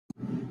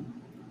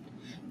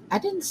I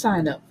didn't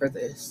sign up for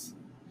this.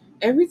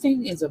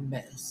 Everything is a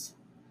mess.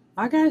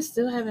 My guys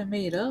still haven't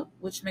made up,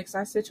 which makes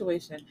our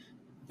situation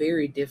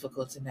very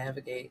difficult to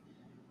navigate.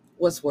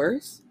 What's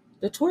worse,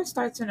 the tour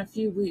starts in a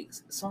few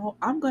weeks, so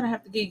I'm going to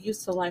have to get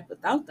used to life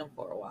without them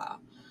for a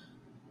while.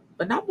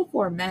 But not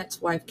before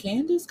Matt's wife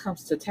Candace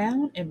comes to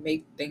town and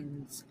make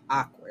things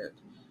awkward.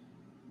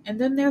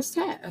 And then there's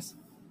Taz,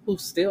 who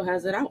still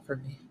has it out for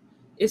me.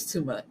 It's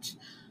too much.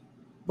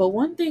 But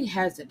one thing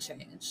hasn't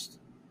changed: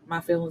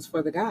 my feelings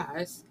for the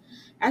guys.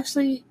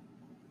 Actually,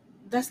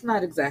 that's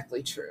not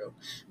exactly true.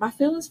 My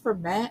feelings for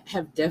Matt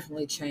have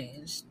definitely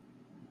changed,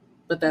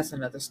 but that's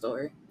another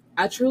story.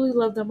 I truly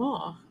love them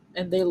all,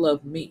 and they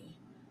love me.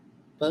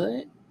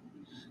 But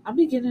I'm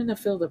beginning to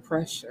feel the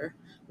pressure.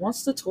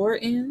 Once the tour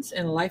ends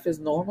and life is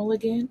normal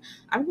again,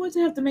 I'm going to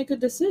have to make a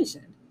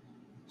decision.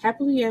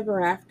 Happily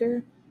ever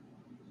after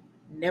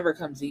never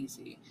comes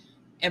easy.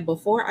 And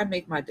before I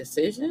make my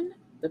decision,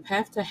 the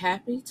path to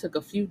happy took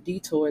a few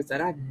detours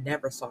that I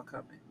never saw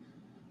coming.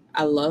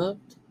 I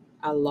loved,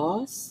 I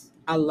lost,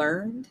 I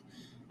learned,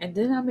 and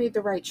then I made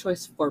the right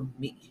choice for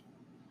me.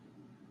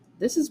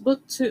 This is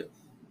book two,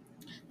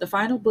 the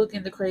final book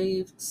in the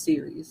Crave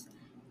series.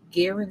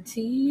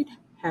 Guaranteed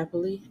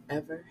happily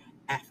ever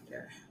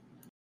after.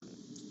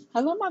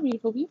 Hello, my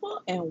beautiful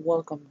people, and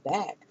welcome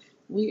back.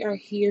 We are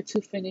here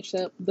to finish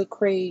up the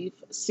Crave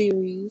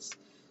series.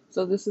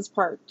 So, this is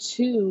part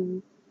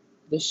two,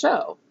 the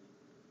show.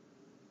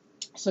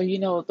 So,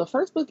 the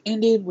first book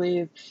ended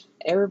with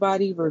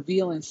everybody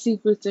revealing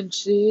secrets and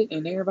shit,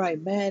 and everybody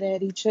mad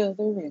at each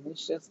other. And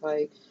it's just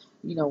like,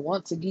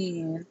 once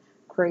again,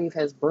 Crave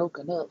has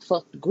broken up.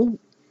 Fuck the group.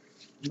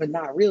 But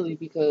not really,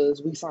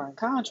 because we signed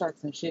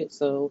contracts and shit.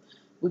 So,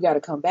 we got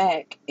to come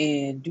back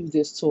and do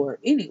this tour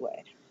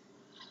anyway.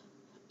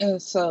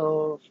 And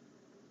so,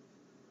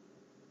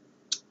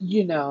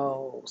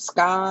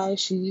 Sky,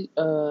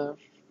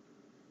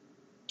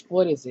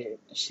 what is it?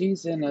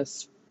 She's in a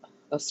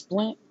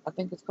splint, I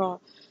think it's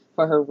called,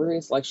 for her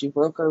wrist. Like she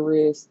broke her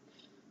wrist.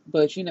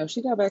 But she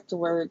got back to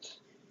work.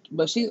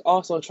 But she's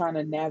also trying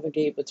to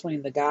navigate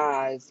between the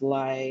guys,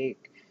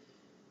 like,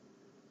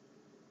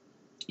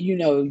 you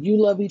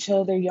love each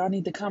other, y'all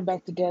need to come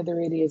back together,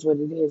 it is what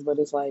it is. But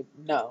it's like,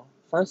 no.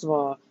 First of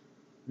all,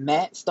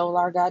 Matt stole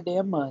our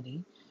goddamn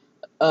money.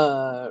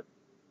 Uh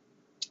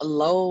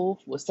Lo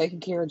was taking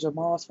care of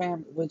Jamal's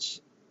family,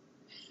 which,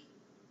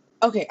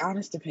 okay,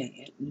 honest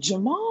opinion.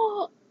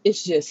 Jamal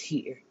is just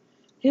here.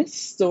 His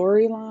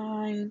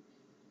storyline,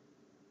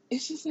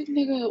 it's just like,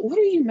 nigga, what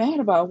are you mad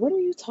about? What are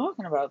you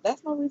talking about?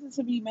 That's no reason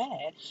to be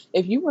mad.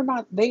 If you were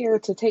not there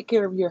to take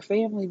care of your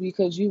family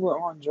because you were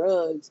on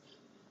drugs,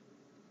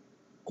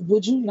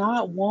 would you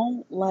not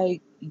want,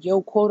 like,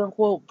 your quote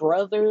unquote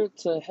brother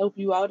to help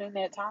you out in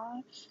that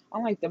time?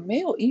 I'm like, the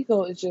male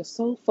ego is just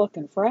so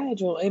fucking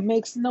fragile. It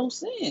makes no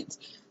sense.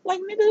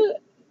 Like, nigga,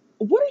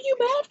 what are you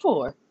mad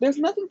for? There's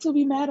nothing to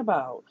be mad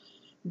about.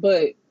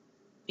 But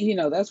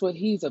that's what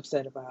he's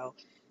upset about.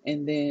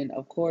 And then,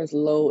 of course,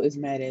 Lo is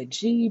mad at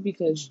G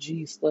because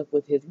G slept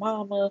with his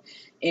mama,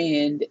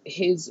 and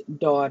his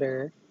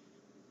daughter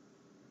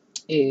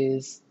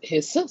is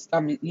his sister. I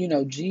mean,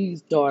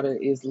 G's daughter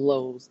is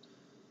Lo's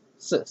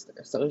sister.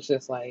 So it's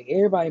just like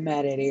everybody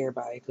mad at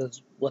everybody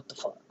because what the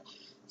fuck.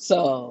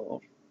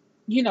 So,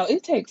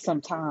 it takes some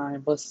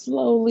time, but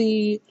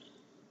slowly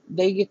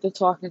they get to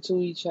talking to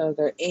each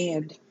other.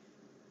 And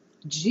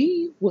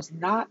G was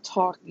not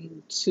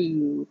talking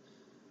to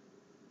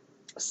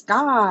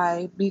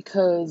Sky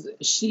because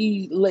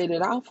she laid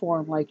it out for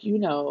him, like, you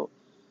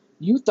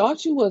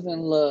thought you was in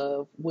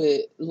love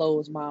with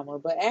Lo's mama,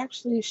 but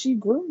actually she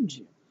groomed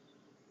you.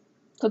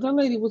 Because that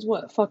lady was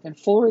what, fucking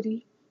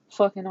 40?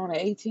 Fucking on an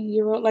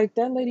 18-year-old? Like,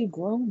 that lady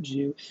groomed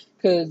you.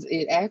 Because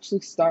it actually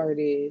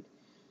started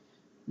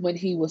when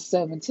he was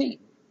 17.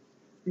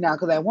 Now,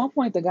 because at one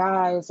point the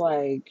guys,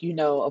 like,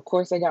 of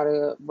course they got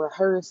to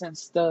rehearse and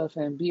stuff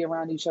and be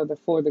around each other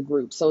for the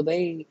group. So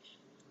they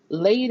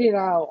laid it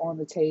out on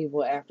the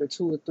table after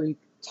two or three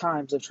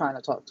times of trying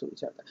to talk to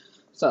each other.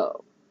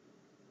 So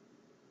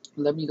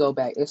let me go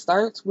back. It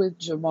starts with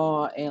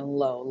Jamal and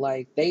Lo.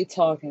 Like, they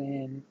talking,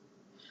 and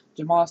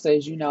Jamal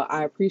says,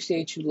 I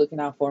appreciate you looking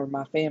out for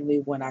my family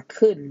when I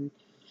couldn't.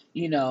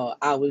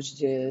 I was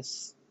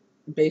just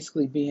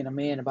basically being a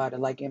man about it,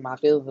 like in my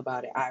feelings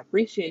about it. I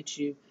appreciate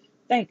you.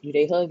 Thank you.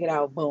 They hug it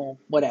out, boom,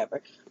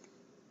 whatever.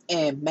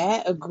 And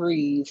Matt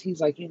agrees. He's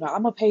like, I'm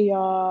gonna pay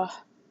y'all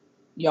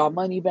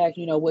money back,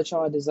 what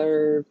y'all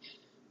deserve.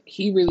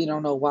 He really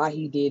don't know why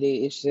he did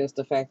it. It's just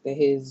the fact that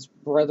his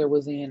brother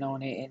was in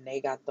on it and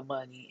they got the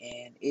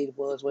money and it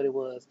was what it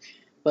was.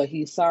 But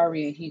he's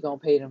sorry and he gonna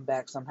pay them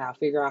back somehow.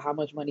 Figure out how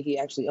much money he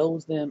actually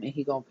owes them and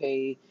he gonna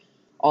pay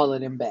all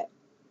of them back.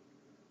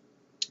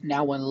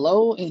 Now when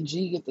Lo and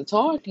G get to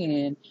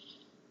talking,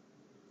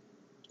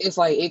 it's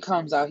like it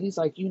comes out. He's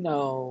like,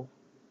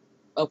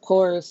 of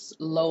course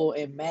Lo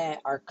and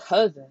Matt are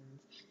cousins,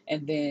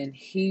 and then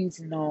he's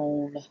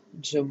known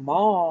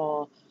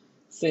Jamal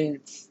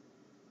since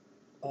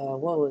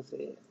what was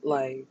it,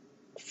 like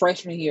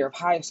freshman year of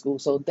high school.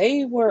 So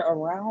they were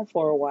around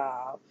for a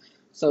while.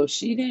 So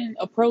she didn't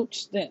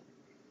approach them.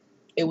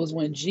 It was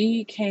when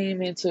G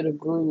came into the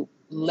group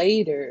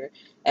later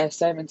at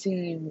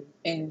 17,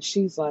 and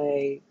she's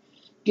like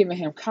giving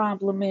him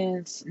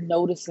compliments,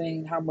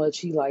 noticing how much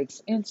he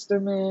likes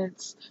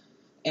instruments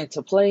and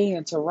to play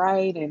and to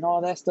write and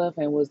all that stuff,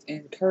 and was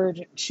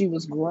encouraging. She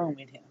was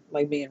grooming him,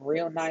 like being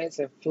real nice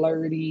and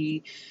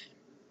flirty,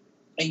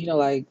 and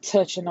like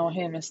touching on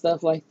him and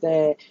stuff like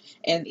that.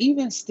 And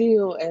even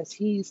still, as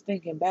he's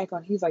thinking back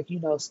on, he's like,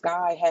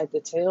 Sky had to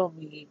tell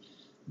me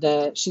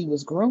that she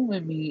was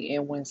grooming me,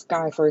 and when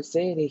Sky first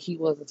said it, he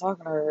wasn't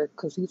talking to her,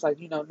 because he's like,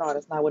 no,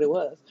 that's not what it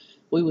was.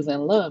 We was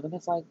in love. And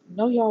it's like,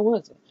 no, y'all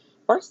wasn't.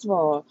 First of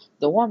all,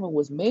 the woman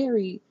was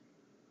married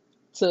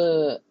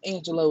to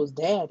Angelo's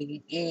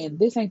daddy, and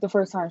this ain't the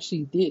first time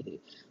she did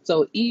it.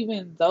 So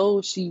even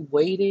though she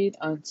waited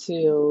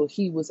until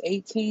he was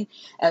 18,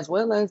 as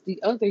well as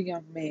the other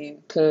young man,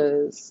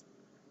 because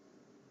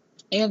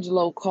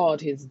Angelo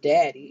called his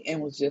daddy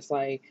and was just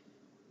like,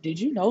 "Did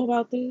you know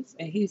about this?"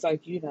 And he's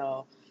like,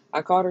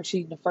 I caught her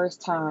cheating the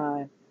first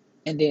time,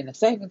 and then the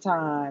second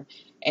time,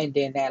 and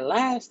then that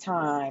last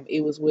time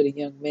it was with a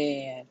young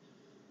man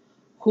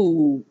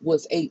who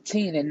was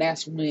 18, and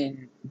that's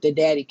when the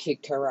daddy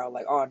kicked her out.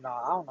 Like, oh no,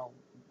 I don't know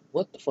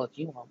what the fuck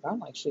you want. But I'm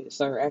like, shit,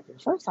 sir, after the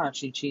first time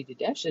she cheated,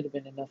 that should have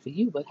been enough for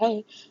you. But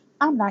hey,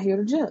 I'm not here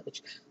to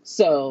judge.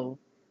 So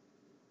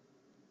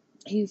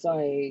he's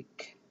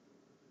like,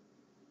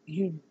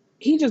 you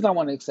he just don't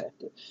want to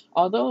accept it.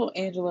 Although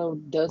Angelo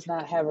does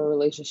not have a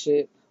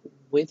relationship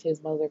with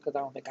his mother, because I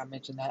don't think I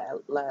mentioned that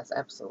last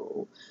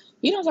episode.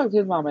 He don't talk to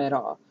his mama at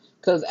all.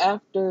 Because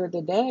after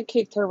the dad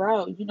kicked her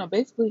out,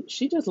 basically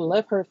she just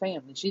left her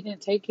family. She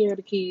didn't take care of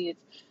the kids,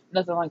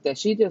 nothing like that.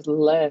 She just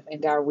left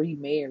and got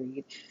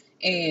remarried.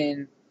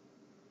 And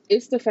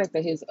it's the fact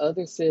that his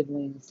other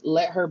siblings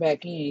let her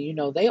back in.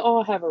 They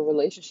all have a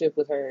relationship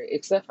with her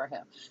except for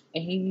him.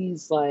 And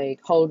he's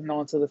like holding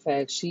on to the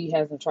fact she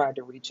hasn't tried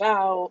to reach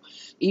out.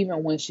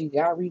 Even when she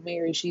got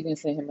remarried, she didn't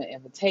send him an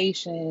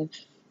invitation.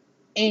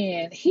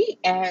 And he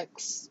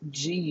asks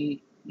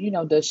G,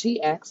 does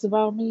she ask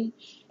about me?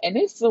 And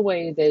it's the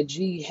way that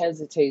G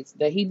hesitates,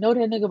 that he know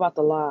that nigga about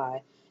to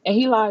lie. And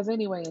he lies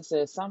anyway and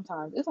says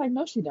sometimes. It's like,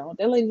 no, she don't.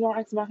 That lady don't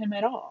ask about him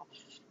at all.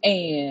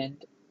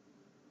 And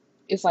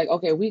it's like,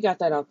 okay, we got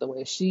that out the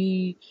way.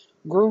 She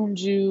groomed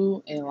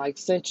you and like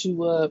set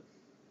you up,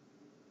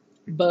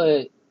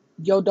 but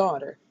your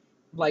daughter,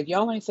 like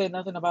y'all ain't said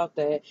nothing about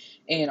that.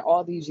 And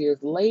all these years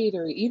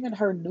later, even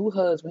her new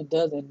husband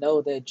doesn't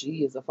know that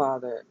G is the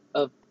father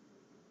of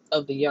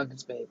the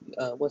youngest baby.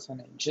 What's her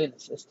name?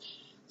 Genesis.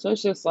 So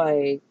it's just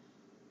like,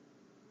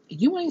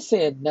 you ain't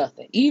said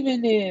nothing.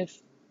 Even if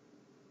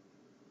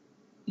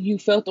you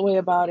felt the way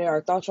about it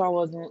or thought y'all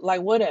wasn't,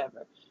 like,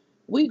 whatever.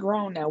 We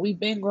grown now. We've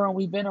been grown.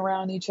 We've been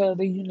around each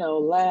other,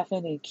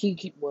 laughing and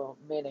kiki. Well,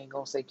 men ain't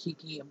gonna say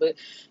kiki, but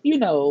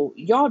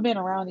y'all been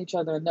around each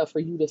other enough for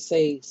you to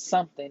say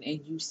something,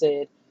 and you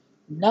said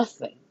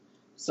nothing.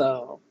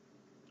 So,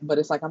 but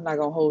it's like, I'm not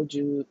gonna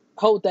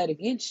hold that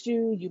against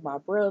you. You my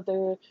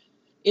brother.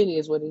 It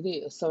is what it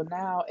is. So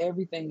now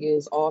everything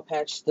is all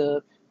patched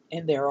up,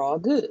 and they're all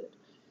good.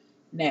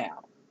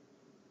 Now,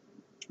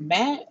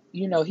 Matt,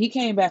 he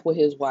came back with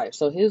his wife.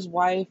 So his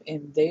wife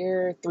and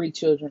their 3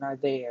 children are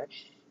there.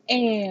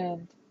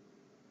 And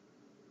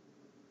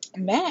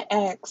Matt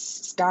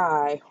asked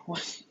Sky,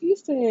 he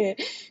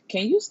said,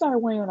 "Can you start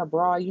wearing a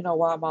bra,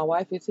 while my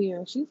wife is here?"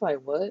 And she's like,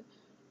 "What?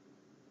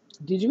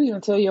 Did you even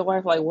tell your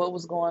wife, like, what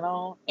was going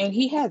on?" And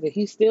he hasn't.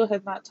 He still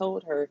has not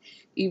told her,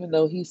 even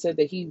though he said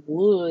that he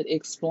would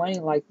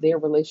explain, like, their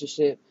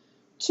relationship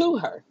to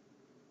her.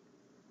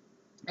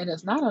 And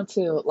it's not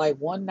until like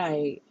one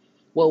night,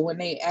 well, when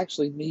they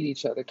actually meet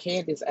each other,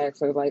 Candace asks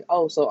her, like,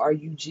 "Oh, so are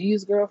you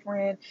G's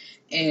girlfriend?"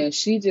 And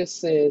she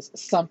just says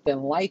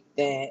something like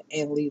that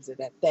and leaves it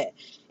at that.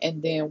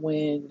 And then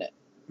when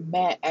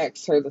Matt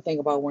asks her the thing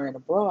about wearing a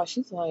bra,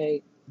 she's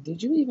like,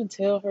 "Did you even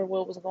tell her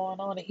what was going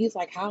on?" And he's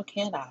like, "How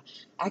can I?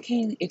 I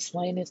can't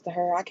explain this to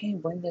her. I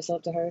can't bring this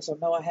up to her. So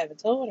no, I haven't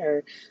told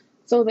her."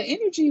 So the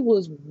energy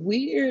was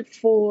weird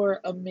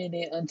for a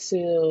minute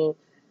until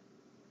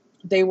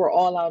they were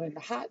all out in the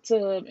hot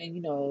tub,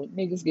 and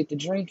niggas get to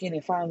drinking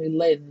and finally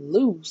letting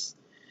loose,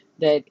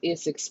 that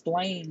it's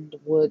explained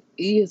what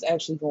is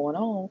actually going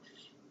on.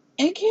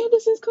 And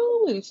Candace is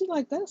cool with it. She's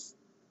like, that's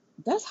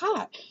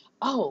hot.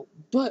 Oh,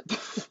 but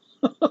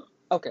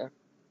okay,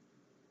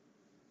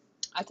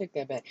 I take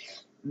that back.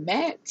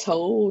 Matt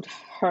told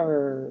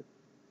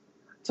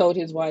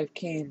his wife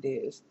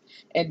Candace,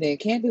 and then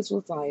Candace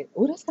was like,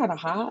 "Oh, that's kind of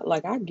hot.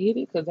 Like, I get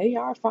it, because they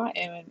are fine."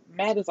 And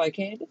Matt is like,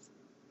 "Candace,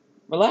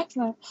 relax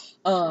now."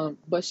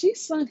 But she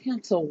sent him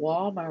to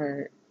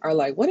Walmart, or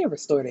like whatever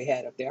store they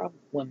had up there. I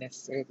wouldn't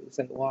necessarily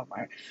say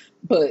Walmart,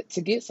 but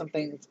to get some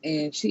things,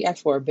 and she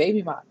asked for a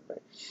baby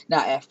monitor.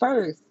 Now at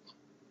first,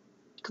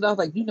 because I was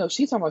like,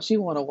 she's talking about she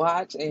want to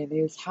watch and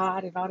it's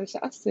hot and all this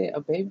shit. I said,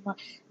 a baby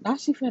monitor. Now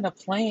she finna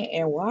plan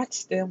and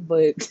watch them,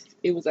 but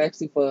it was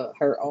actually for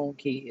her own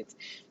kids.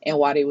 And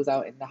while they was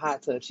out in the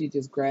hot tub, she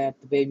just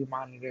grabbed the baby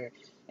monitor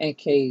in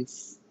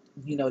case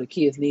the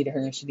kids needed her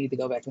and she needed to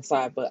go back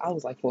inside. But I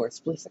was like, for a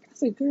split second, I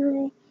said,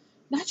 girl,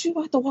 not you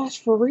about to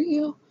watch for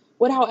real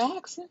without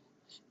asking.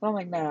 But I'm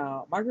like,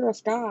 now, my girl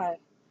Sky,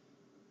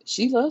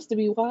 she loves to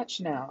be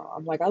watched now.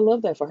 I'm like, I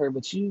love that for her,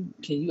 but can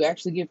you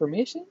actually get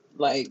permission?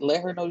 Like,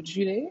 let her know that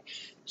you're there.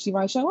 She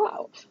might show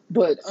out.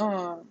 But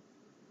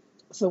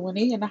so when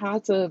they in the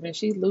hot tub and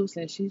she's loose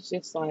and she's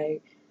just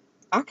like,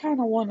 I kind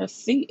of want to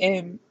see.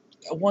 And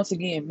once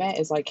again, Matt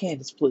is like,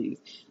 Candace, please.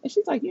 And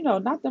she's like,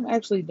 not them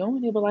actually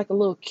doing it, but like a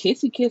little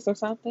kissy kiss or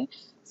something.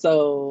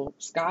 So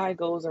Sky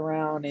goes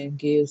around and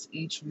gives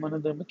each one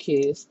of them a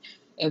kiss.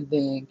 And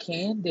then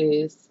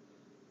Candace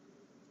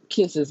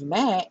kisses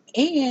Matt.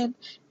 And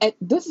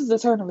this is the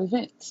turn of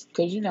events.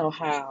 Because you know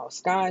how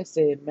Sky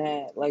said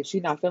Matt, like, she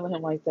not feeling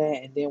him like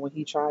that. And then when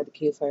he tried to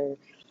kiss her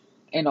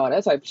and all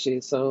that type of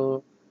shit.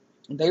 So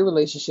their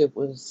relationship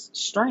was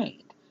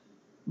strained.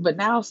 But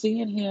now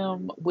seeing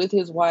him with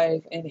his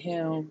wife and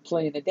him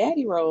playing the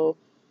daddy role,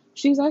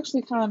 she's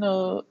actually kind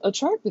of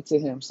attracted to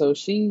him. So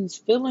she's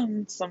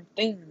feeling some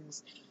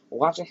things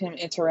watching him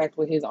interact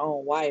with his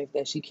own wife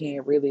that she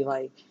can't really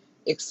like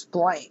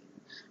explain.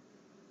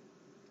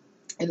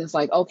 And it's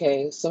like,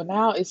 okay, so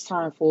now it's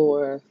time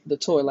for the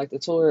tour. Like the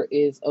tour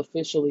is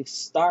officially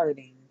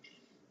starting.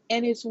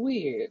 And it's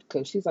weird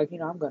because she's like,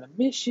 I'm going to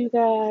miss you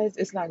guys.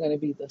 It's not going to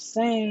be the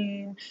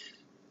same.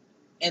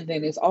 And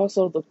then it's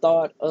also the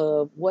thought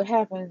of what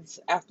happens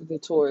after the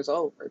tour is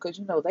over.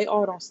 Because, they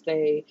all don't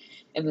stay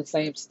in the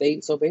same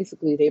state. So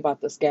basically, they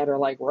about to scatter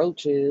like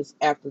roaches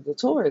after the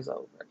tour is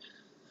over.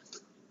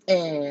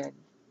 And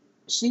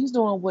she's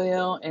doing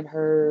well in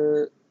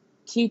her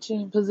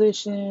teaching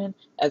position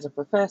as a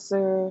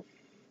professor.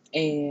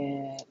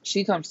 And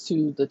she comes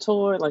to the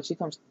tour, like she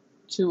comes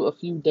to a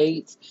few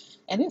dates.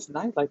 And it's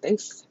nice. Like they,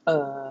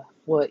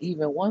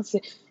 even once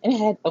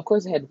and of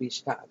course, it had to be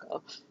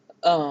Chicago.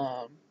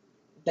 Um,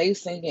 they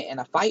sing it and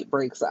a fight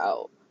breaks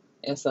out.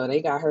 And so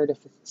they got her to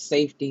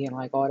safety and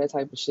like all that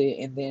type of shit.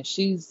 And then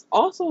she's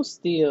also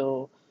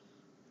still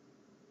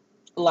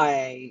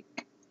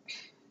like,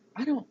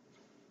 I don't,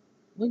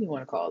 what do you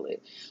want to call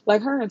it?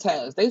 Like her and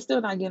Taz, they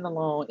still not getting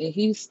along. And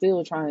he's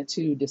still trying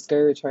to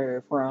discourage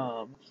her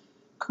from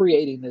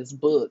creating this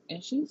book.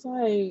 And she's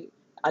like,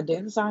 I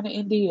didn't sign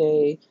an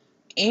NDA.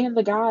 And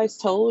the guys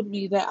told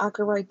me that I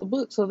could write the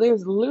book. So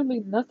there's literally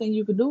nothing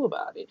you can do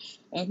about it.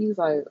 And he's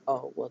like,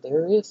 oh, well,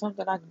 there is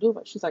something I can do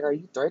about it. She's like, are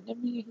you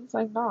threatening me? And he's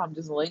like, no, I'm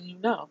just letting you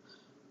know.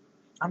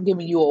 I'm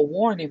giving you a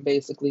warning,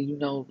 basically,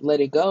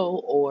 let it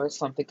go or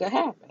something could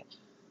happen.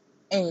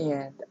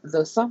 And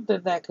the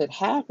something that could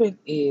happen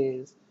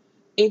is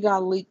it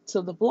got leaked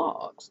to the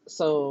blogs.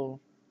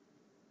 So,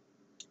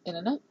 and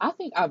another, I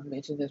think I've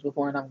mentioned this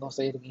before and I'm going to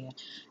say it again.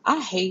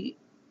 I hate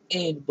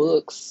in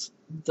books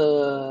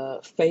the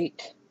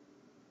fake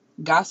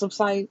gossip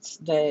sites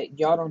that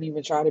y'all don't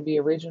even try to be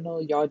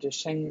original. Y'all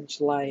just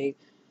change like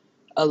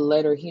a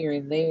letter here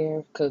and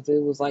there because it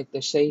was like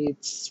the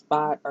shade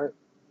spot or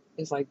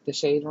it's like the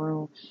shade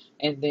room.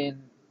 And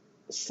then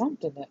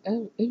something that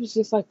it was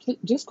just like,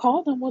 just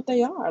call them what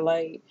they are.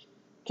 Like,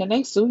 can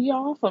they sue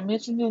y'all for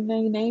mentioning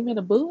their name in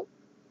a book?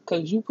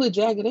 Because you put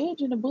Jagged Edge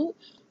in the book.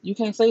 You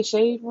can't say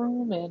shade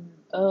room and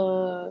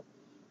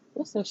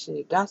what's that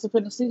shit? Gossip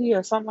in the City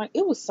or something like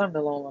it was something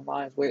along the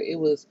lines where it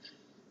was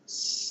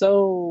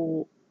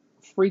so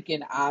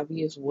freaking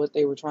obvious what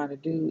they were trying to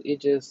do. It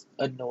just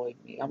annoyed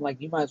me. I'm like,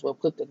 you might as well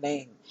put the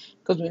name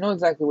because we know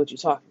exactly what you're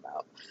talking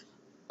about.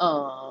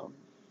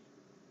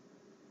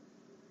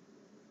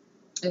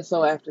 And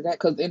so after that,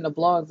 because in the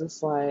blogs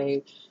it's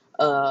like,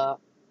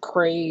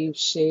 Crave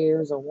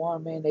shares a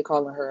woman. They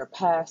calling her a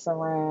pass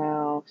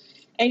around,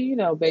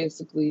 and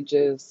basically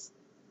just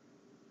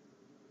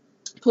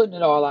putting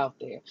it all out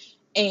there.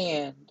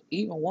 And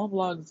even one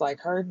blog is like,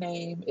 her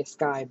name is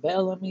Sky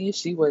Bellamy.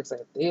 She works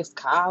at this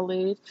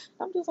college.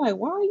 I'm just like,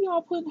 why are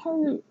y'all putting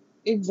her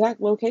exact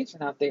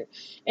location out there?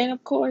 And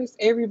of course,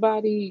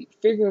 everybody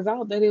figures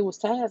out that it was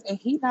Taz, and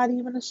he's not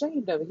even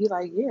ashamed of it. He's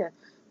like, yeah,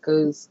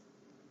 because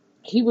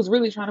he was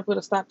really trying to put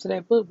a stop to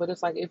that book. But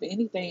it's like, if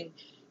anything,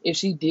 if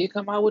she did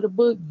come out with a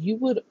book, you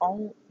would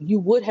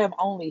have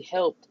only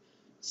helped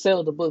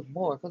sell the book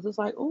more. Because it's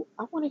like, oh,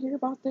 I want to hear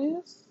about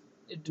this.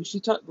 Do she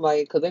talk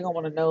like? Because they're gonna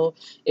want to know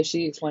if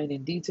she explained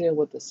in detail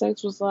what the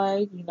sex was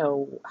like.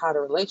 How the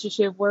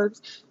relationship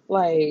works.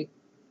 Like,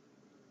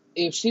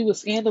 if she was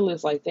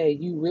scandalous like that,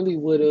 you really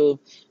would have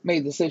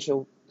made the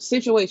situation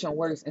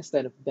worse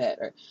instead of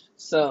better.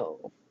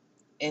 So,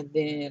 and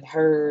then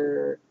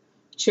her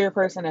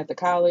chairperson at the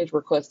college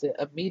requested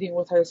a meeting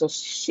with her, so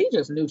she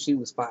just knew she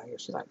was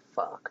fired. She's like,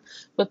 fuck.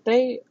 But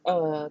the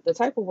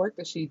type of work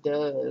that she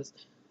does,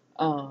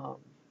 um,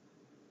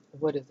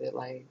 what is it,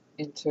 like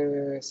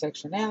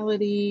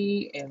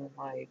intersectionality and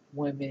like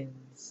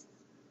women's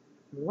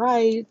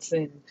rights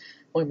and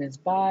women's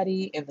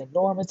body and the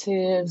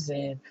normatives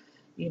and,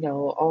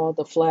 all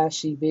the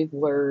flashy big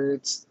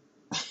words.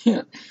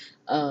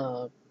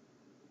 um,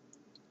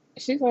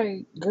 She's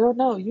like, girl,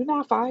 no, you're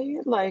not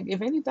fired. Like,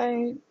 if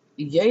anything,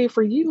 yay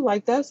for you.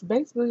 Like that's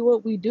basically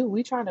what we do.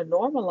 We try to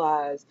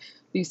normalize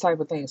these type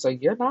of things. So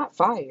you're not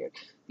fired.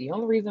 The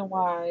only reason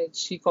why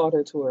she called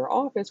her to her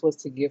office was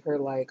to give her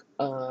like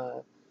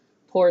a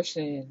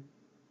portion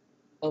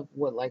of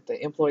what, like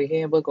the employee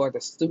handbook or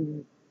the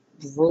student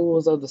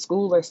rules of the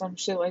school or some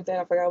shit like that.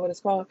 I forgot what it's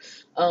called.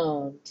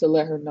 To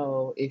let her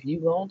know if you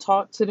gonna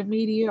talk to the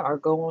media or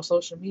go on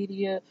social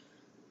media,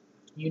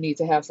 you need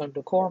to have some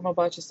decorum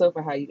about yourself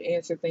and how you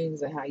answer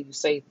things and how you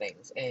say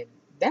things. And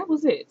that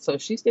was it. So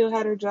she still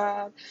had her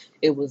job.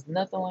 It was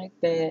nothing like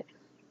that.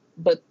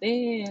 But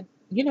then,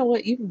 you know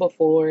what? Even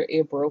before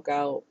it broke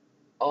out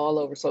all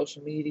over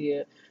social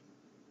media,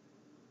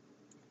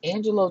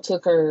 Angelo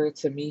took her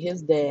to meet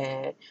his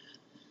dad.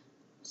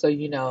 So,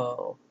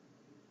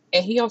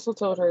 and he also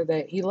told her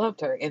that he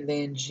loved her. And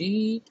then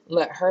G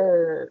let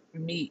her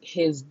meet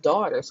his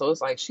daughter. So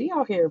it's like she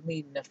out here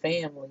meeting the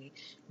family.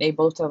 They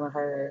both telling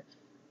her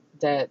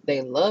that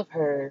they love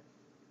her.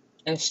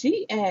 And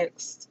she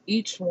asked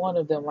each one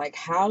of them, like,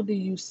 how do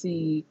you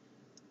see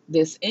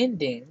this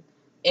ending?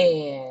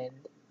 And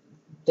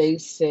they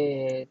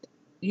said,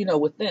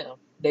 with them,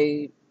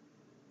 they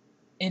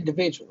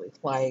individually,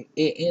 like,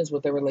 it ends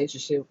with a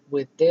relationship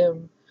with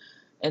them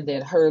and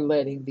then her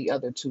letting the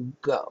other two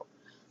go.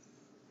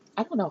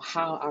 I don't know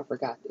how I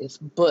forgot this,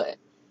 but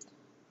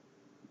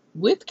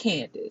with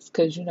Candace,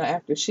 because,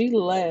 after she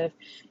left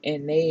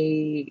and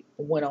they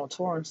went on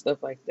tour and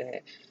stuff like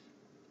that,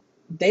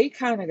 they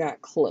kind of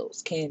got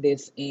close,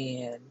 Candace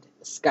and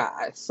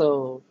Sky.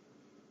 So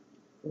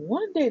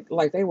one day,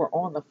 like they were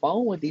on the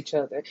phone with each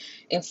other,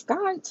 and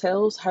Sky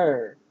tells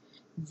her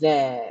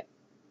that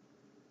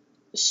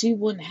she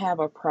wouldn't have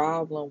a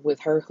problem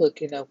with her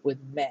hooking up with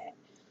Matt.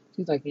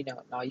 She's like,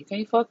 no, you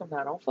can't fuck him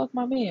now. Don't fuck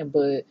my man.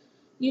 But,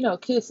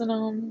 kissing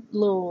him,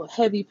 little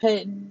heavy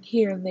petting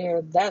here and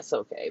there, that's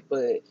okay.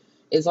 But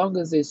as long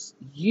as it's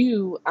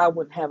you, I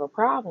wouldn't have a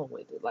problem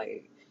with it.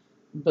 Like,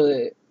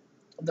 but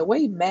the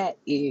way Matt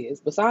is,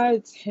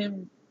 besides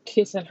him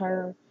kissing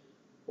her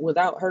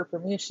without her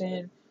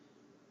permission,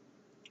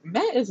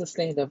 Matt is a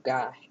stand-up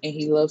guy and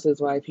he loves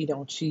his wife. He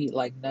don't cheat,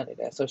 like none of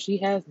that. So she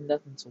has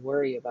nothing to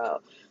worry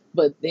about.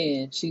 But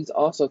then she's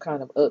also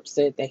kind of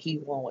upset that he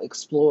won't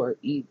explore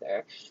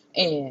either.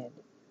 And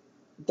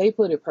they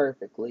put it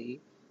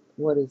perfectly.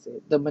 What is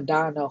it? The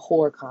Madonna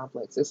whore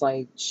complex. It's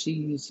like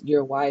she's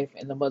your wife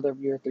and the mother of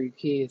your three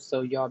kids,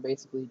 so y'all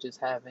basically just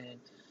having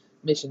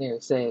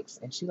missionary sex.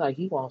 And she like,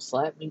 he won't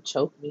slap me,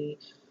 choke me,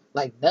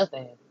 like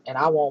nothing. And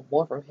I want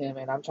more from him,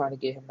 and I'm trying to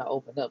get him to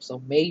open up.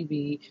 So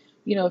maybe,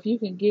 if you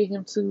can get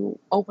him to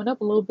open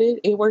up a little bit,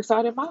 it works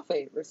out in my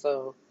favor.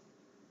 So,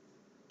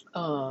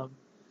 um,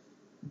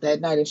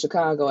 that night in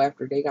Chicago,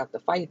 after they got the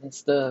fight and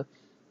stuff,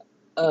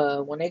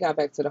 when they got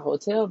back to the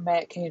hotel,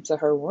 Matt came to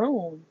her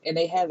room and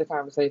they had the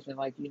conversation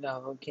like,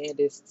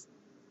 Candace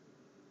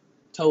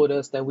told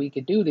us that we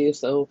could do this,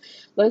 so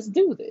let's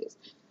do this.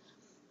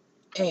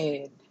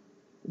 And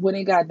when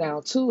it got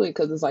down to it,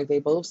 because it's like they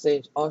both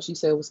said all she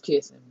said was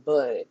kissing,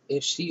 but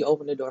if she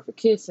opened the door for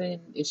kissing,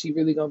 is she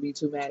really gonna be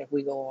too mad if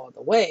we go all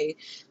the way?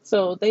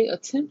 So they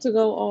attempt to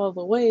go all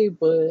the way,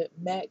 but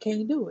Matt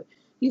can't do it.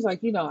 He's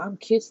like, I'm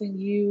kissing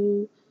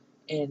you,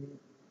 and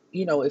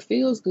it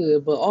feels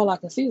good, but all I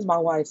can see is my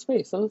wife's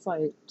face. So it's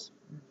like,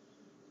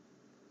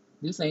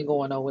 this ain't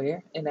going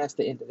nowhere, and that's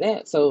the end of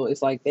that. So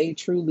it's like they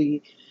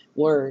truly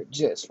were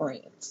just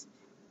friends.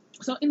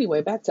 So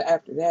anyway, back to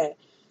after that,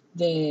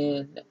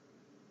 then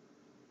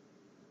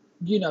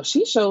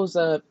she shows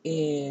up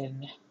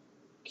in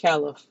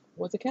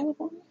was it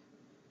California?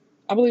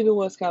 I believe it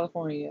was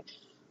California.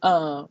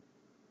 Um,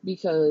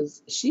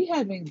 because she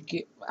had been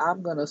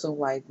I'm gonna assume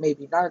like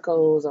maybe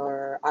narcos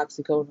or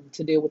oxycodone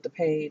to deal with the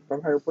pain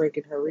from her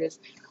breaking her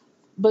wrist.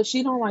 But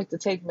she don't like to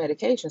take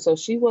medication, so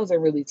she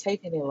wasn't really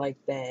taking it like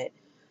that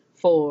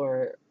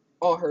for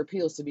all her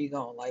pills to be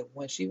gone. Like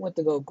when she went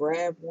to go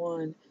grab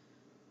one,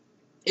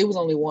 it was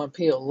only one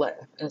pill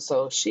left, and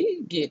so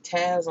she get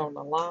Taz on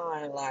the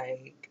line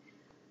like,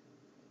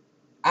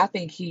 I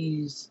think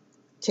he's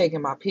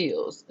taking my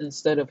pills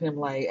instead of him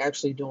like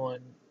actually doing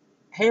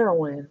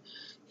heroin.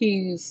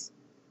 He's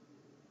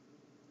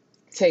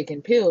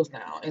taking pills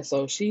now, and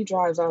so she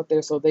drives out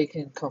there so they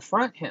can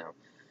confront him,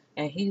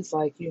 and he's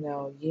like,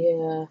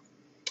 yeah,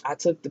 I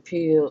took the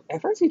pill.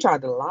 At first, he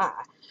tried to lie.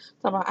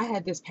 Talking about, I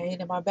had this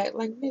pain in my back.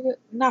 Like, nigga,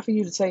 not for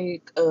you to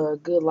take a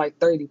good, like,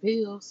 30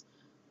 pills.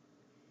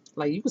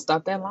 Like, you can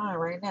stop that line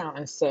right now.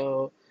 And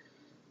so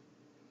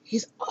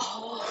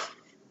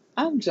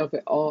I'm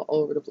jumping all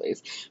over the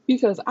place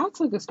because I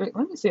took a screen.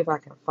 Let me see if I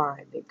can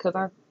find it because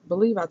I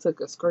believe I took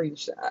a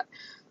screenshot.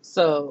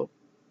 So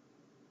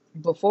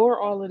before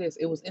all of this,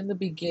 it was in the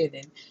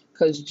beginning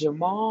because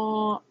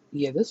Jamal,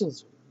 yeah, this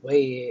was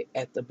way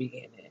at the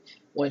beginning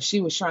when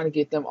she was trying to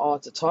get them all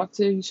to talk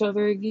to each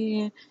other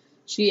again.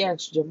 She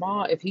asked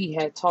Jamal if he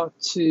had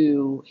talked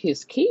to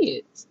his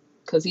kids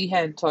because he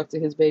hadn't talked to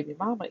his baby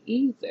mama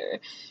either.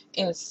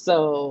 And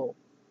so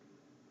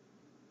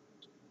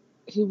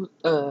he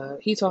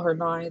told her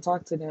no, I ain't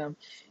talked to them.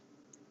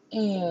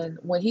 And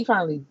when he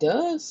finally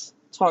does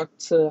talked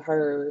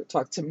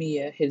to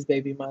Mia, his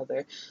baby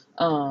mother.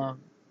 Um,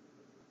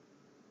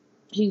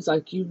 he's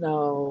like,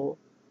 no,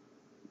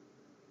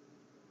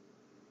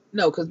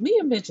 because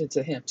Mia mentioned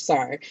to him,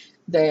 sorry,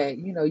 that,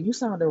 you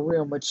sounding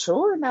real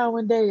mature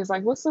nowadays.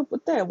 Like, what's up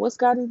with that? What's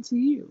got into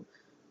you?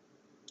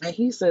 And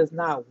he says,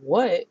 not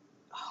what?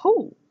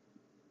 Who?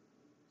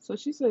 So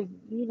she said,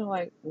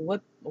 like,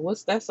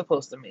 what's that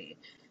supposed to mean?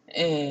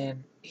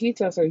 And he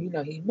tells her,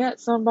 he met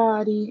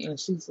somebody, and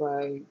she's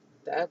like,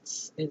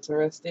 that's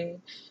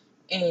interesting.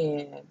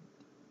 And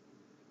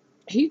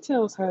he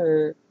tells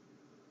her,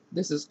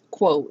 this is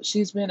quote,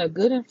 she's been a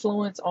good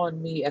influence on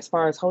me as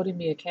far as holding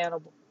me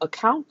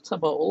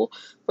accountable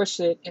for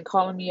shit and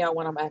calling me out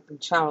when I'm acting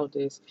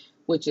childish,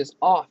 which is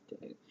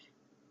often.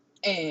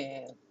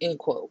 And end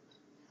quote.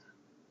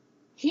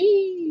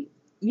 He,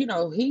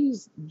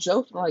 he's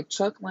joking, like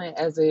chuckling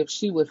as if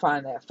she would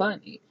find that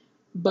funny.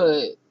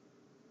 But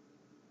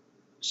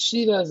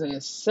she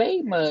doesn't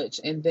say much,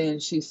 and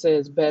then she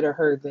says, better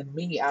her than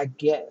me, I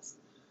guess.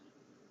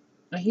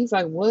 And he's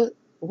like,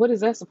 what is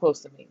that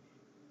supposed to mean?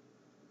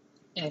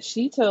 And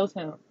she tells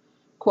him,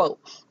 quote,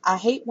 I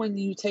hate when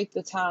you take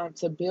the time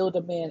to build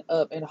a man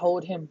up and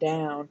hold him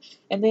down,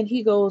 and then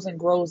he goes and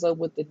grows up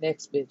with the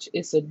next bitch.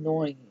 It's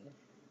annoying.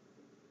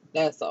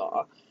 That's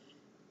all.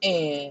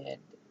 And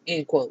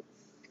end quote.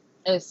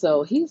 And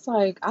so he's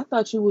like, I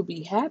thought you would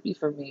be happy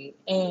for me.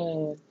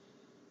 And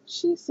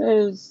she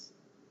says,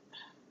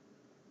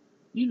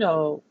 you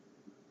know,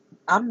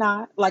 I'm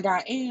not. Like,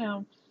 I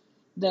am,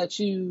 that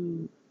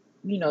you're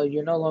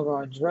no longer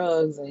on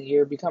drugs and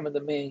you're becoming the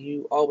man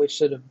you always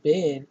should have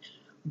been.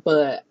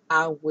 But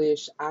I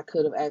wish I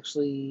could have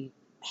actually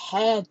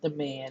had the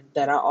man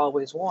that I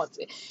always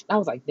wanted. And I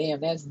was like,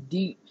 damn, that's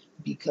deep,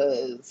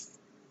 because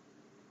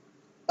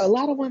a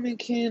lot of women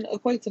can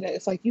equate to that.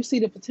 It's like you see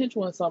the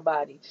potential in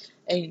somebody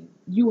and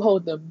you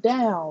hold them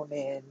down,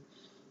 and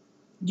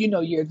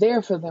you're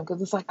there for them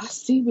because it's like, I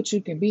see what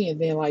you can be. And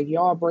then, like,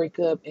 y'all break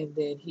up, and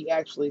then he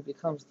actually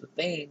becomes the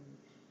thing,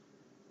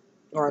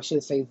 or I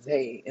should say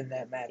they, in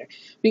that matter,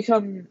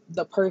 become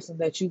the person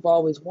that you've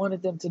always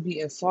wanted them to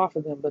be and saw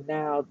for them, but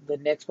now the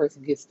next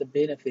person gets the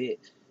benefit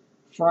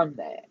from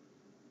that.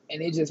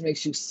 And it just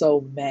makes you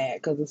so mad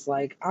because it's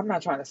like, I'm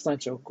not trying to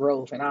stunt your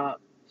growth, and I'm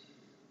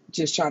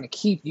just trying to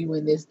keep you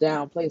in this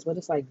down place. But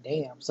it's like,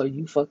 damn, so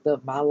you fucked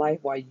up my life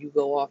while you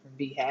go off and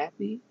be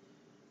happy?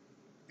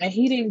 And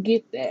he didn't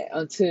get that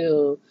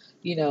until,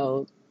 you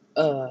know,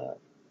 uh,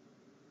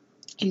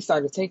 he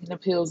started taking the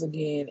pills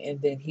again,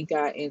 and then he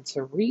got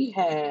into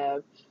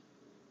rehab.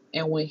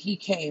 And when he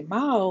came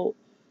out,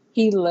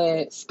 he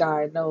let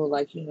Sky know,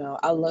 like,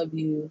 I love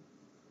you,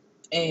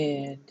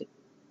 and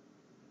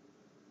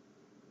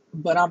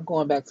but I'm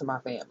going back to my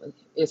family,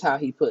 is how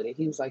he put it.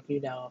 He was like,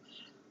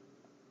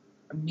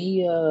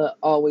 Mia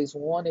always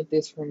wanted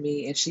this from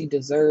me and she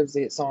deserves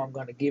it, so I'm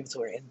going to give it to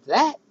her. And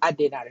that I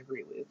did not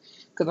agree with.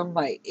 Because I'm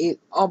like, it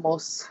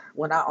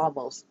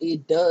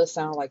does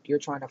sound like you're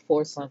trying to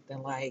force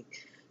something,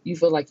 like you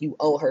feel like you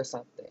owe her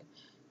something.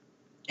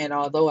 And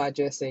although I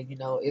just said,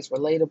 it's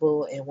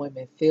relatable and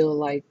women feel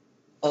like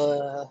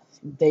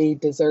they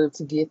deserve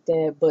to get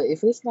that, but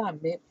if it's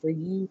not meant for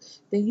you,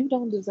 then you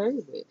don't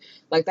deserve it.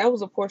 Like, that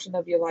was a portion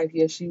of your life.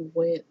 Yes, you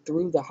went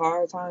through the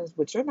hard times,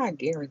 but you're not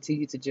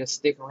guaranteed to just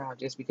stick around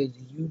just because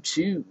you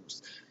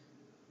choose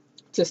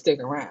to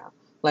stick around.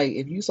 Like,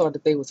 if you saw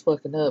that they was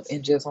fucking up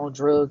and just on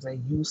drugs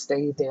and you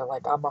stayed there,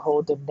 like, I'm gonna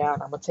hold them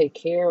down, I'm gonna take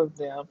care of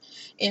them,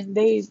 and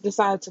they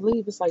decide to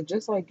leave, it's like,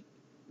 just like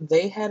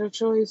they had a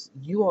choice,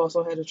 you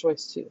also had a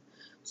choice too.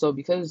 So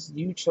because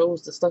you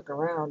chose to stuck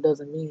around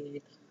doesn't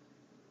mean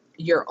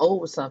you're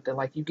owed something.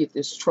 Like, you get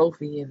this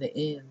trophy in the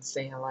end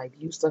saying, like,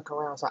 you stuck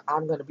around, so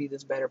I'm gonna be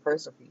this better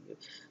person for you.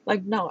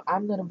 Like, no,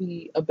 I'm gonna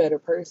be a better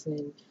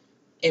person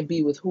and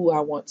be with who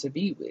I want to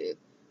be with.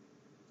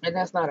 And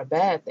that's not a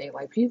bad thing.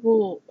 Like,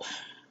 people,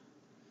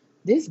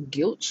 this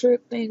guilt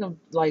trip thing of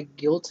like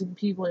guilting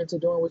people into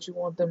doing what you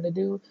want them to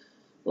do,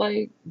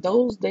 like,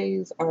 those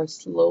days are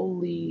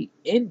slowly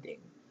ending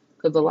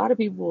because a lot of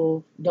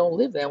people don't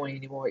live that way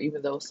anymore,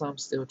 even though some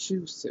still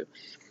choose to.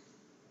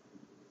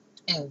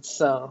 And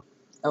so,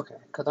 okay,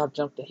 because I've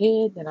jumped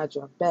ahead, then I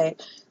jumped back.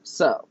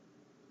 So,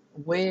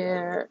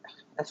 where,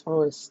 as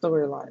far as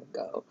storyline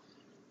go,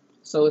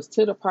 so it's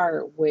to the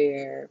part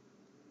where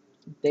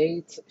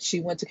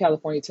she went to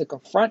California to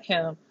confront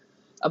him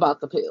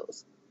about the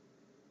pills.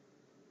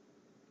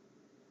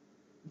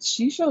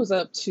 She shows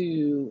up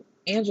to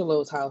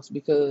Angelo's house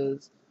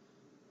because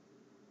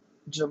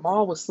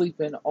Jamal was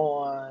sleeping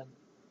on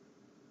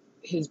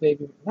his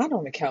baby, not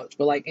on the couch,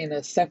 but like in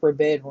a separate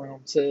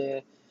bedroom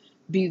to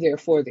be there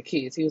for the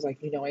kids. He was like,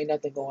 ain't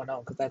nothing going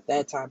on because at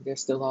that time they're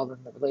still all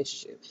in the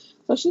relationship.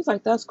 So she's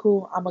like, that's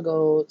cool. I'm gonna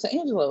go to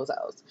Angelo's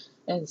house.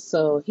 And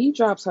so he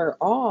drops her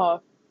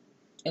off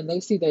and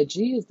they see that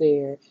G is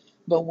there.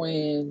 But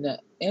when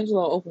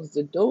Angelo opens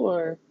the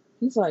door,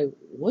 he's like,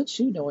 what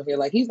you doing here?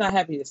 Like, he's not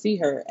happy to see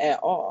her at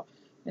all.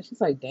 And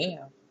she's like,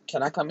 damn,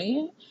 can I come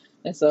in?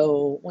 And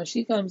so when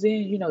she comes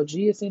in,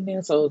 G is in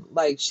there. So,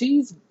 like,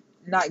 she's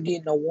not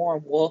getting a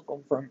warm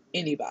welcome from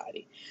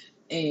anybody.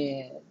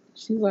 And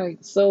she's like,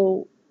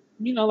 so,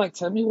 like,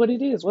 tell me what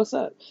it is. What's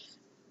up?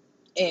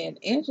 And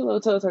Angelo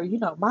tells her,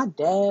 my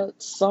dad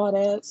saw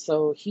that,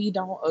 so he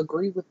don't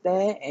agree with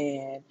that.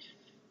 And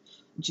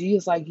G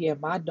is like, yeah,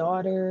 my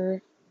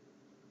daughter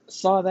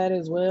saw that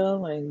as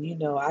well.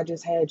 And, I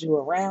just had you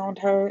around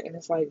her. And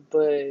it's like,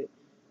 but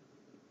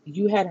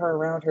you had her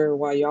around her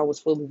while y'all was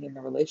fully in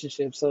the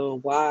relationship. So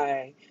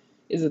why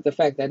is it the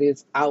fact that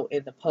it's out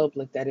in the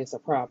public that it's a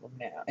problem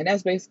now? And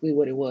that's basically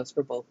what it was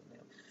for both of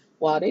them.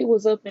 While they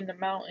was up in the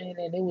mountain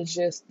and it was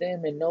just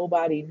them and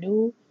nobody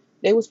knew,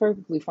 they was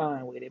perfectly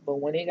fine with it.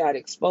 But when it got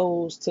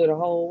exposed to the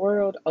whole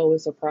world, oh,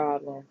 it's a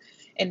problem.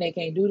 And they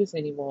can't do this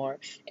anymore.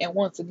 And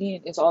once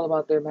again, it's all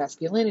about their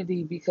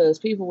masculinity because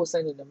people were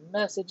sending them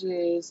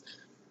messages,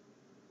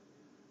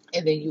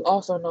 and then you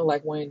also know,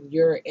 like, when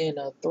you're in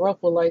a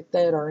throuple like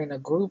that or in a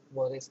group,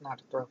 well, it's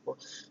not a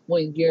throuple.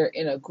 When you're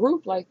in a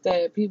group like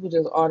that, people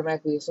just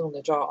automatically assume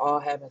that y'all all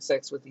having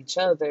sex with each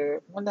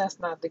other when that's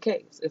not the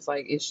case. It's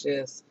like, it's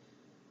just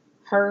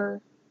her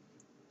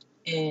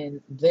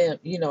and them,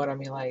 you know what I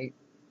mean? Like,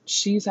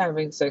 she's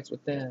having sex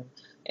with them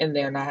and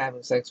they're not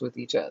having sex with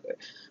each other.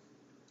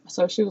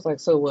 So she was like,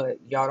 so what?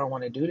 Y'all don't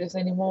want to do this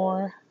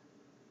anymore?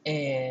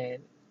 And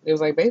it was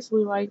like,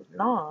 basically, like,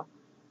 nah.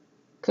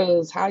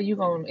 Cause how you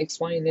gonna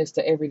explain this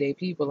to everyday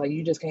people? Like,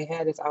 you just can't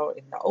have this out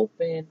in the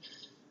open.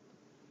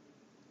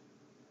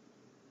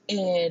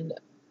 And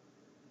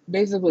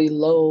basically,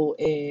 Lo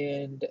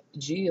and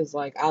G is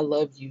like, I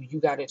love you.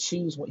 You gotta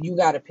choose one. You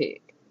gotta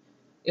pick.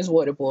 Is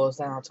what it boils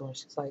down to. And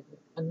she's like,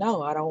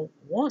 no, I don't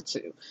want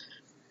to.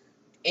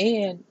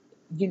 And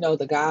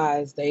the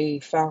guys, they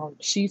found,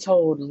 she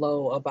told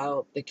Lo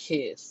about the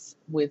kiss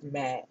with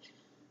Matt.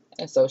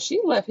 And so she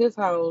left his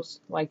house,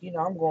 like,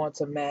 I'm going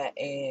to Matt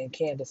and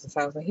Candace's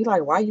house. And he's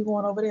like, why you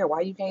going over there?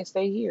 Why you can't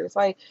stay here? It's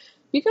like,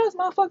 because,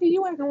 motherfucker,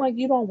 you acting like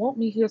you don't want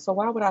me here, so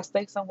why would I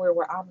stay somewhere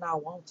where I'm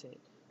not wanted?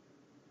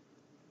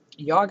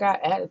 Y'all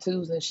got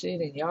attitudes and shit,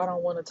 and y'all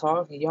don't want to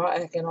talk, and y'all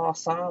acting all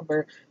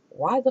somber.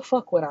 Why the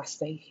fuck would I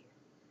stay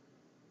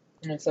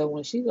here? And so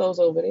when she goes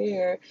over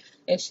there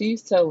and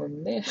she's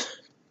telling them,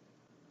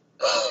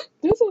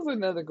 this is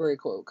another great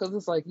quote, because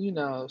it's like,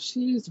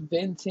 she's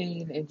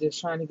venting and just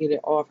trying to get it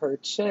off her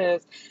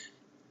chest.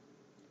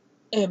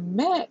 And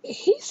Matt,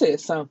 he said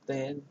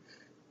something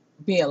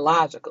being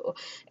logical.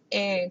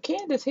 And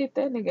Candace hit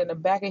that nigga in the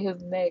back of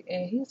his neck,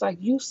 and he's like,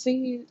 you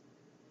see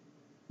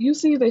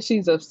that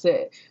she's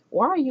upset.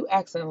 Why are you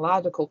asking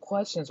logical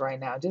questions right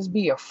now? Just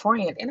be a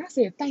friend. And I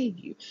said,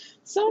 thank you.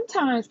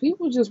 Sometimes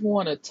people just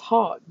want to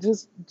talk.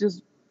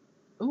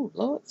 Oh,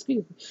 Lord,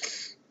 excuse me.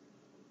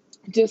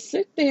 Just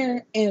sit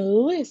there and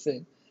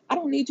listen. I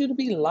don't need you to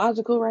be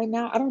logical right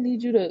now. I don't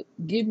need you to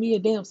give me a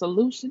damn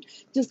solution.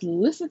 Just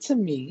listen to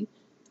me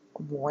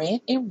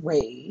rant and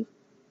rave,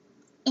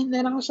 and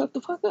then I'll shut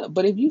the fuck up.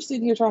 But if you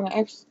sit here trying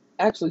to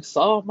actually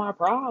solve my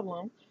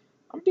problem,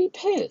 I'm be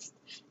pissed.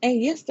 And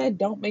yes, that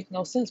don't make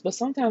no sense, but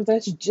sometimes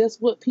that's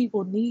just what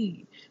people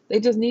need. They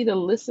just need a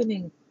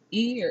listening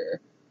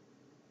ear.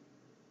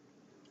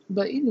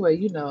 But anyway,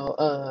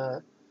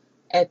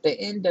 at the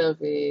end of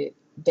it,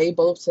 they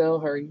both tell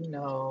her,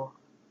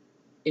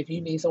 if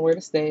you need somewhere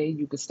to stay,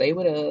 you can stay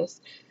with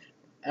us.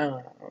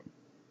 Um,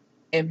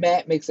 and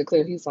Matt makes it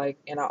clear. He's like,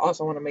 and I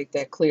also want to make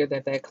that clear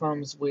that that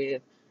comes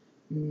with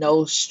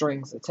no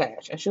strings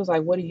attached. And she was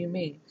like, what do you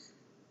mean?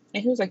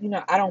 And he was like,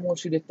 I don't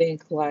want you to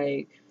think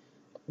like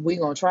we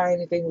gonna try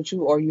anything with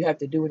you or you have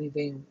to do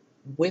anything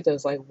with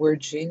us. Like, we're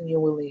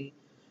genuinely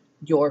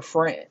your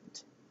friend.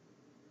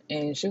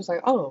 And she was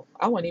like, oh,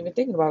 I wasn't even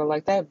thinking about it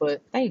like that,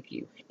 but thank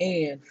you.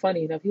 And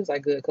funny enough, he was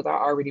like, good, because I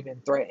already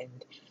been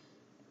threatened.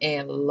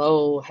 And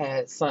Lo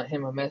had sent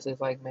him a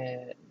message like,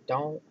 man,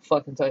 don't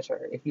fucking touch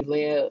her. If you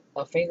lay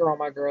a finger on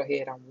my girl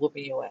head, I'm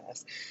whooping your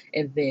ass.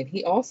 And then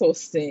he also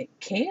sent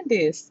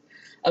Candace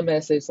a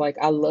message like,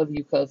 I love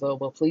you, cuzzo,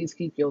 but please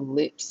keep your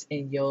lips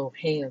and your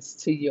hands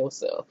to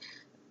yourself.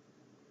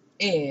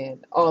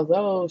 And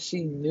although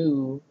she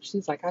knew,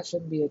 she's like, I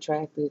shouldn't be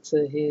attracted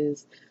to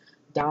his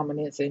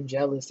dominance and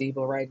jealousy,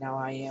 but right now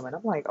I am. And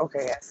I'm like,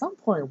 okay, at some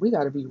point we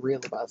got to be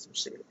real about some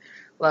shit.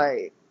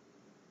 Like,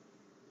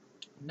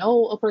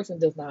 no, a person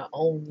does not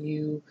own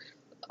you,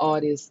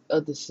 all this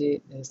other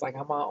shit. And it's like,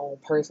 I'm my own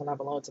person. I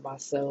belong to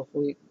myself.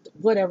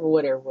 Whatever,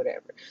 whatever,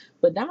 whatever.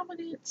 But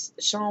dominance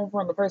shown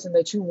from the person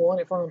that you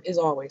want it from is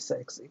always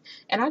sexy.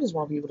 And I just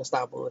want people to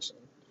stop bullshitting.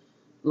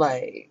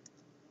 Like,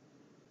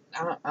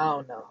 I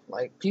don't know.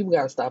 Like, people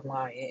gotta stop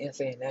lying and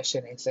saying that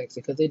shit ain't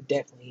sexy because it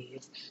definitely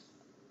is.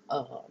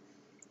 Um,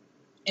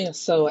 and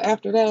so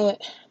after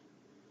that,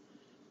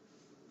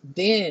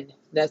 then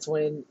that's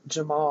when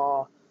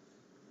Jamal,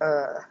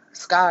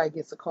 Sky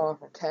gets a call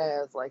from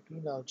Kaz, like,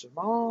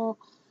 Jamal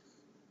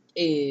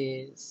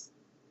is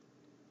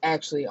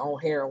actually on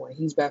heroin.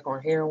 He's back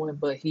on heroin,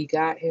 but he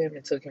got him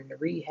and took him to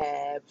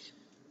rehab.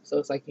 So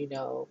it's like,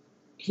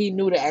 he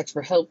knew to ask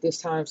for help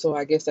this time, so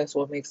I guess that's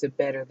what makes it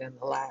better than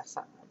the last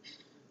time.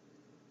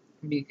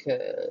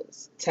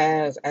 because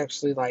Taz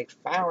actually like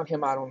found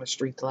him out on the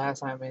street the last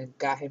time and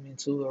got him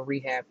into a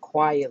rehab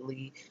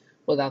quietly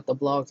without the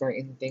blogs or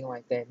anything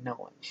like that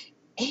knowing.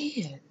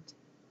 And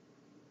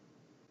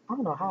I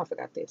don't know how I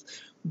forgot this,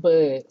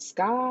 but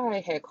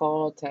Sky had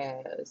called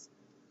Taz,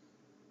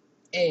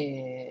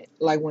 and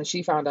like when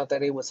she found out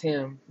that it was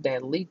him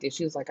that leaked it,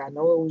 she was like, I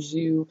know it was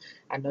you.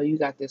 I know you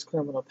got this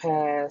criminal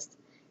past,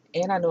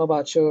 and I know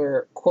about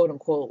your quote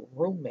unquote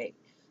roommate.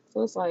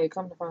 So it's like,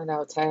 come to find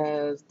out,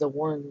 Taz, the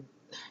one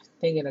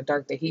thing in the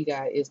dark that he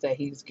got is that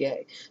he's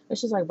gay. And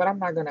she's like, but I'm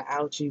not gonna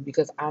out you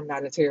because I'm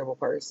not a terrible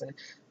person.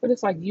 But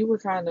it's like you were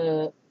kind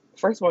of,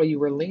 first of all, you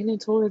were leaning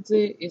towards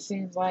it. It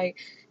seems like,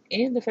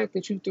 and the fact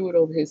that you threw it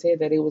over his head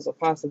that it was a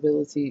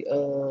possibility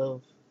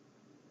of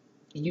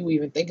you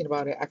even thinking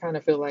about it, I kind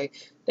of feel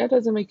like that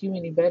doesn't make you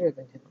any better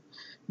than him.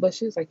 But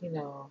she's like,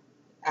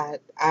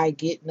 I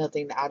get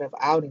nothing out of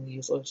outing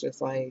you, so it's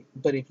just like,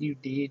 but if you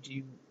did,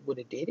 you would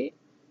have did it.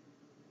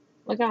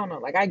 Like I don't know,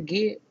 like I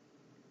get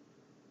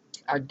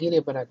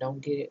it, but I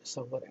don't get it,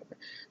 so whatever.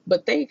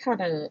 But they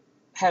kind of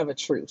have a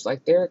truce.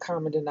 Like their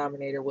common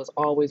denominator was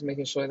always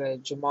making sure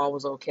that Jamal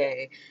was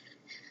okay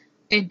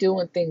and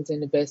doing things in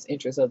the best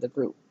interest of the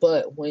group.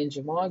 But when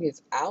Jamal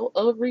gets out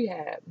of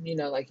rehab,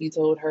 like he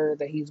told her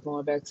that he's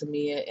going back to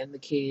Mia and the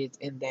kids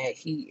and that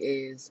he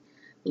is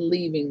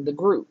leaving the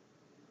group.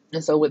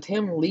 And so with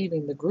him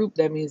leaving the group,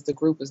 that means the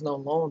group is no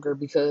longer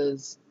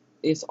because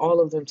it's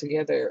all of them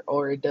together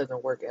or it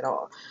doesn't work at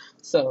all.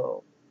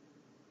 So,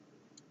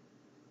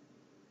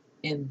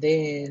 and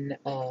then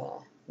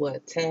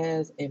what,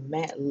 Taz and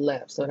Matt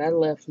left. So that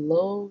left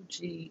Lo,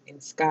 G,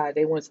 and Sky.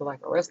 They went to like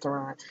a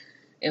restaurant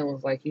and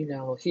was like,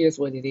 here's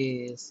what it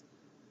is.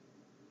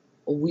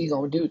 We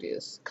gonna do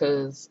this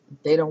because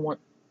they don't want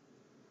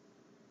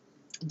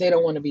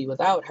to be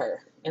without her.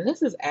 And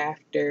this is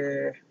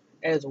after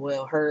as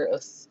well her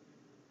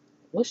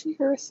was she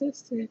her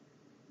assistant?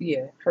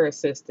 Yeah, her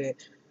assistant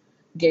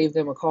gave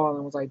them a call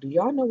and was like, "Do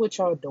y'all know what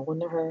y'all doing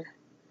to her?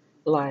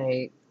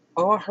 Like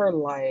all her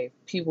life,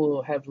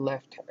 people have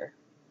left her.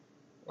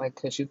 Like,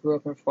 because she grew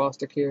up in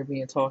foster care,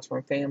 being tossed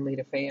from family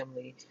to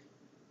family,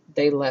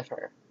 they left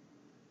her.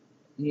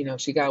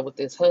 She got with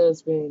this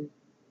husband,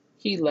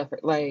 he left her,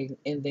 like,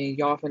 and then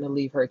y'all finna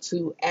leave her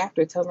too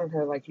after telling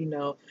her, like,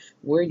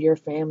 we're your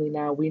family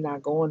now, we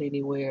not going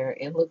anywhere,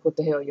 and look what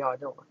the hell y'all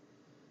doing.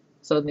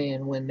 So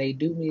then when they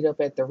do meet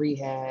up at the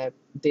rehab,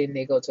 then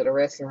they go to the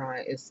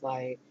restaurant, it's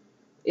like,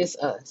 it's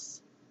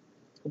us.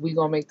 We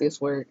gonna make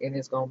this work and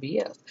it's gonna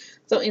be us.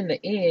 So in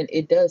the end,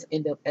 it does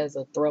end up as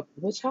a thruple,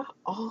 which I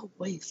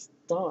always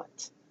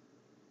thought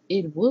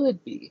it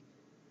would be.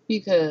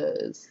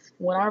 Because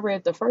when I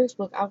read the first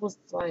book, I was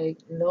like,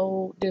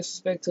 no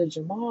disrespect to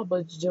Jamal,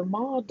 but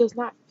Jamal does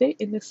not fit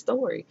in this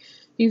story.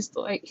 He's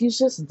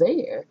just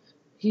there.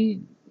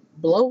 He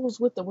blows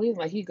with the wind,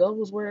 like he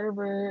goes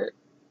wherever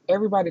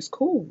everybody's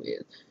cool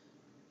with.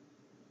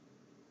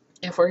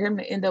 And for him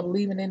to end up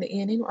leaving in the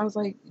end, I was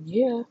like,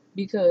 yeah,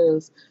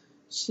 because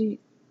she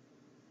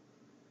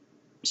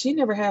she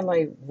never had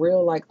like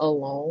real like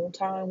alone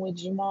time with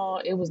Jamal.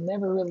 It was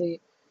never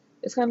really.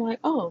 It's kind of like,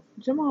 oh,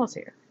 Jamal's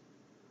here.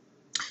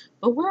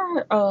 But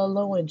where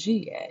Lo and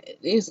G at?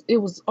 It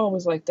was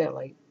always like that,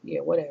 like, yeah,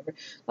 whatever.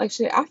 Like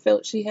shit, I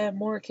felt she had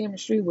more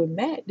chemistry with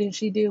Matt than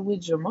she did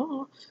with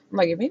Jamal.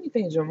 Like if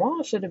anything,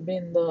 Jamal should have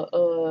been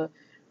the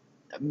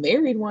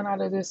married one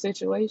out of this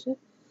situation.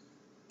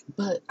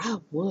 But I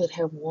would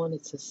have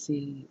wanted to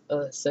see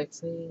a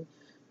sex scene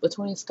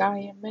between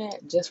Sky and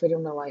Matt just for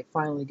them to like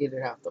finally get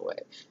it out the way.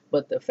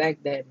 But the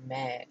fact that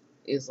Matt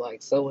is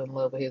like so in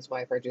love with his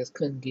wife, I just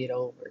couldn't get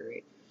over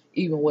it,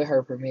 even with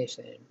her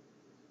permission.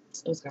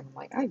 It was kind of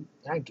like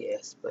I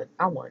guess, but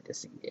I wanted to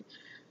see it.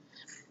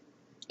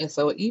 And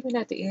so even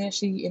at the end,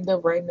 she ended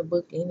up writing the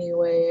book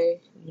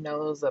anyway. It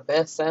was a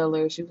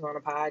bestseller. She was on a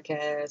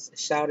podcast,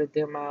 shouted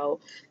them out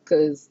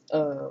because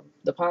the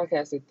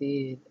podcast that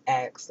did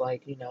ask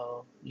like,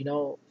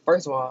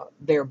 first of all,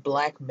 they're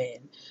black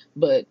men,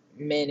 but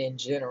men in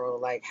general,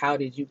 like, how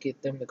did you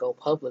get them to go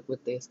public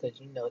with this? Because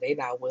they're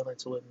not willing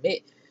to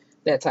admit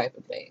that type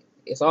of thing.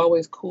 It's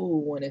always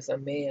cool when it's a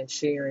man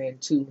sharing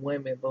two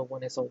women, but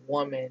when it's a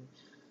woman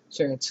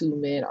sharing two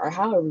men or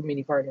however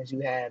many partners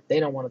you have, they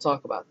don't want to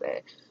talk about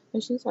that.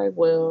 And she's like,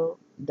 well,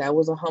 that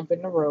was a hump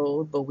in the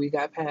road, but we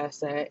got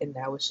past that and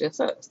now it's just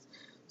us.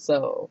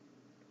 So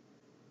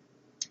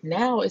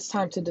now it's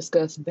time to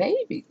discuss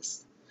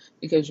babies.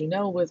 Because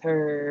with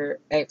her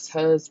ex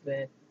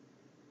husband,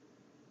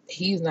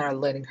 he's not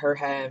letting her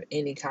have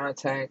any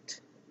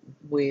contact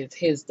with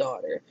his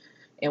daughter.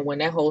 And when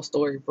that whole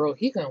story broke,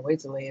 he couldn't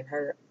wait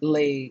to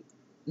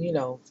you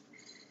know,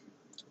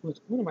 what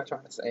am I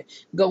trying to say?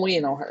 Go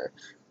in on her.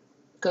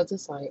 Because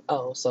it's like,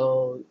 oh,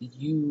 so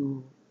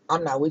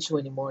I'm not with you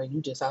anymore.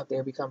 You just out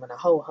there becoming a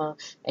hoe, huh?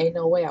 Ain't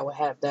no way I would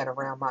have that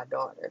around my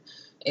daughter.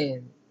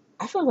 And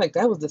I feel like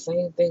that was the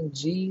same thing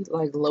G,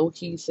 like low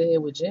key said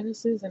with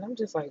Genesis. And I'm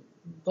just like,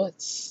 but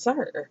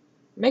sir,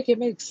 make it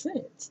make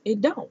sense.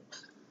 It don't.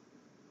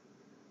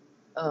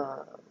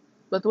 Uh,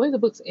 But the way the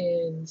book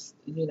ends,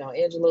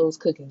 Angelo's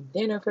cooking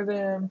dinner for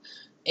them,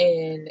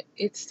 and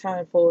it's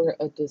time for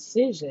a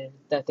decision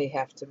that they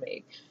have to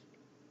make.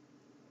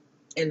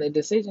 And the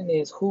decision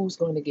is who's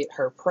going to get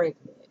her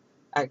pregnant.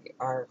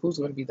 Or who's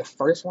going to be the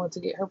first one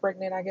to get her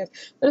pregnant, I guess.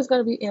 But it's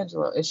going to be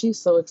Angelo. And she's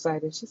so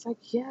excited. She's like,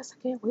 yes,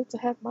 I can't wait to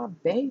have my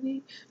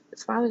baby.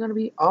 It's finally going to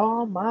be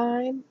all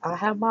mine. I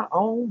have my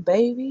own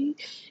baby.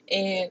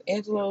 And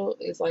Angelo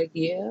is like,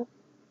 yeah,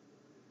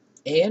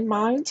 and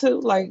mine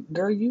too. Like,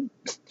 girl, you.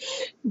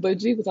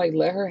 But she was like,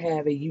 let her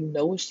have it. You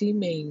know what she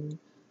mean.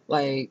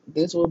 Like,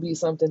 this will be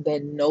something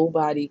that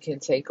nobody can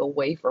take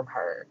away from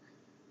her.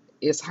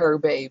 It's her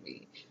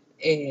baby.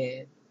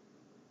 And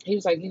he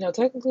was like,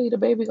 technically the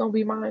baby gonna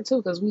be mine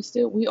too, because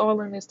we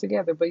all in this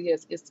together. But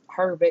yes, it's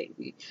her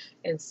baby,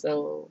 and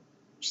so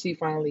she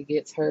finally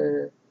gets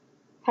her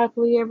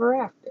happily ever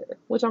after,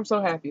 which I'm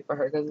so happy for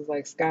her because it's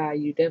like Sky,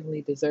 you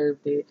definitely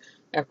deserved it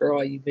after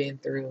all you've been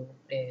through,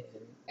 and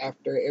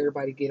after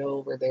everybody get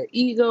over their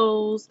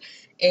egos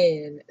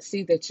and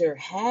see that you're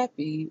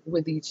happy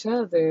with each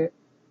other.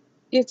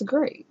 It's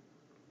great.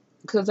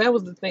 Because that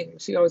was the thing.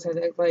 She always had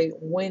to act like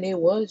when it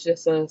was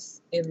just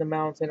us in the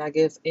mountain, I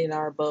guess, in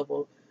our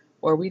bubble,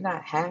 were we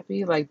not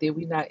happy? Like, did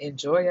we not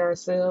enjoy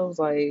ourselves?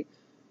 Like,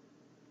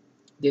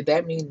 did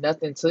that mean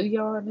nothing to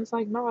y'all? And it's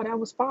like, no, that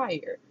was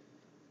fire.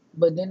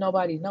 But then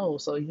nobody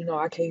knows. So,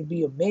 I can't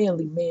be a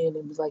manly man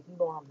and be like,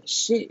 I'm the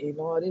shit and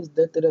all this,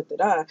 da da da da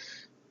da.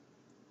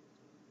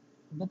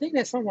 The thing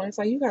that someone, it's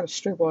like, you got to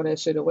strip all that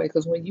shit away.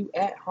 Because when you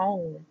at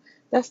home,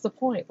 that's the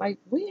point. Like,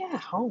 we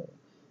at home.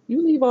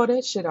 You leave all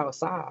that shit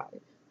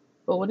outside.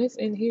 But when it's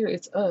in here,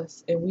 it's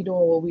us and we doing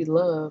what we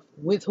love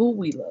with who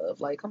we love.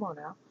 Like, come on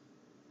now.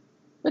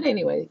 But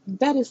anyway,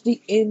 that is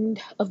the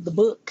end of the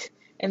book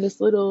and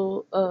this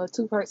little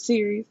two-part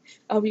series.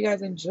 I hope you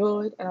guys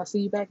enjoyed, and I'll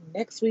see you back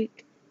next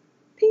week.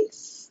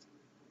 Peace.